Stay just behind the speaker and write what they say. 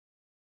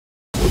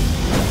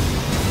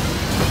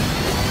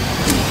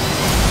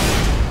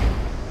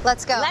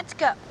Let's go. Let's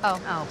go.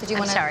 Oh. Did you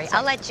want to? Sorry.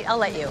 I'll let you.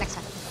 Next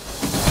time.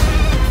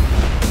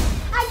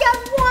 I got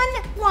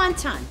one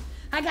wonton.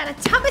 I got a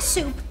tub of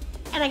soup,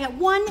 and I got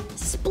one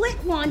split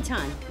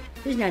wonton.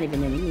 There's not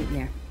even any meat in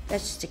there.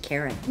 That's just a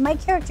carrot. My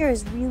character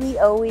has really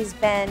always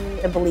been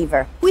a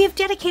believer. We have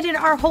dedicated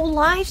our whole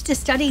lives to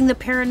studying the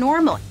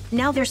paranormal.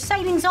 Now there's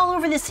sightings all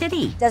over the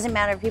city. Doesn't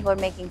matter if people are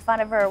making fun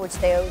of her, which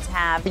they always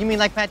have. You mean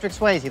like Patrick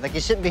Swayze? Like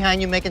you're sitting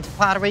behind you making some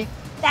pottery?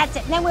 That's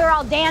it. And then we were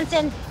all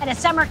dancing at a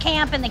summer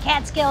camp in the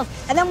Catskills.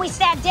 And then we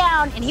sat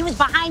down, and he was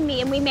behind me,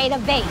 and we made a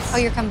vase. Oh,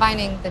 you're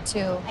combining the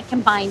two. I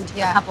combined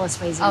a couple of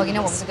Swayze Oh, you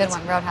know what movies. was a good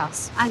one?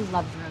 Roadhouse. I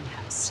loved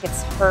Roadhouse.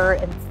 It's her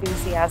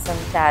enthusiasm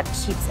that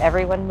keeps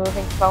everyone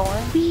moving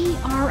forward. We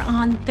are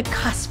on the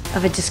cusp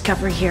of a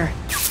discovery here.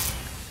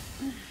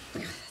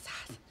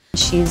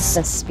 She's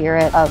the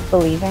spirit of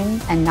believing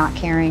and not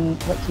caring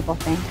what people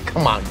think.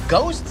 Come on,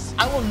 ghosts?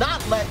 I will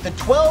not let the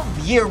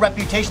 12-year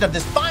reputation of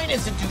this fine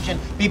institution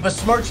be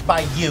besmirched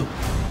by you.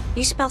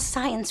 You spell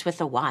science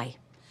with a Y.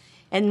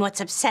 And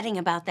what's upsetting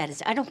about that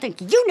is I don't think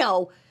you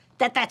know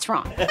that that's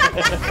wrong.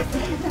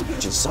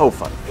 Which is so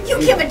funny. You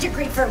give a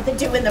degree for the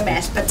doing the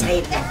mashed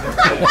potato.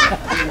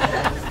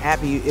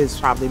 Abby is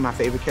probably my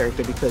favorite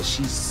character because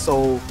she's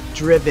so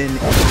driven.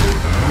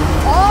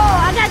 Oh,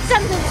 I got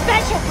something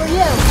special for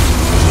you.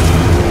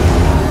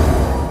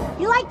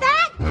 You like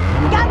that?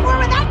 You got more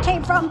where that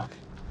came from.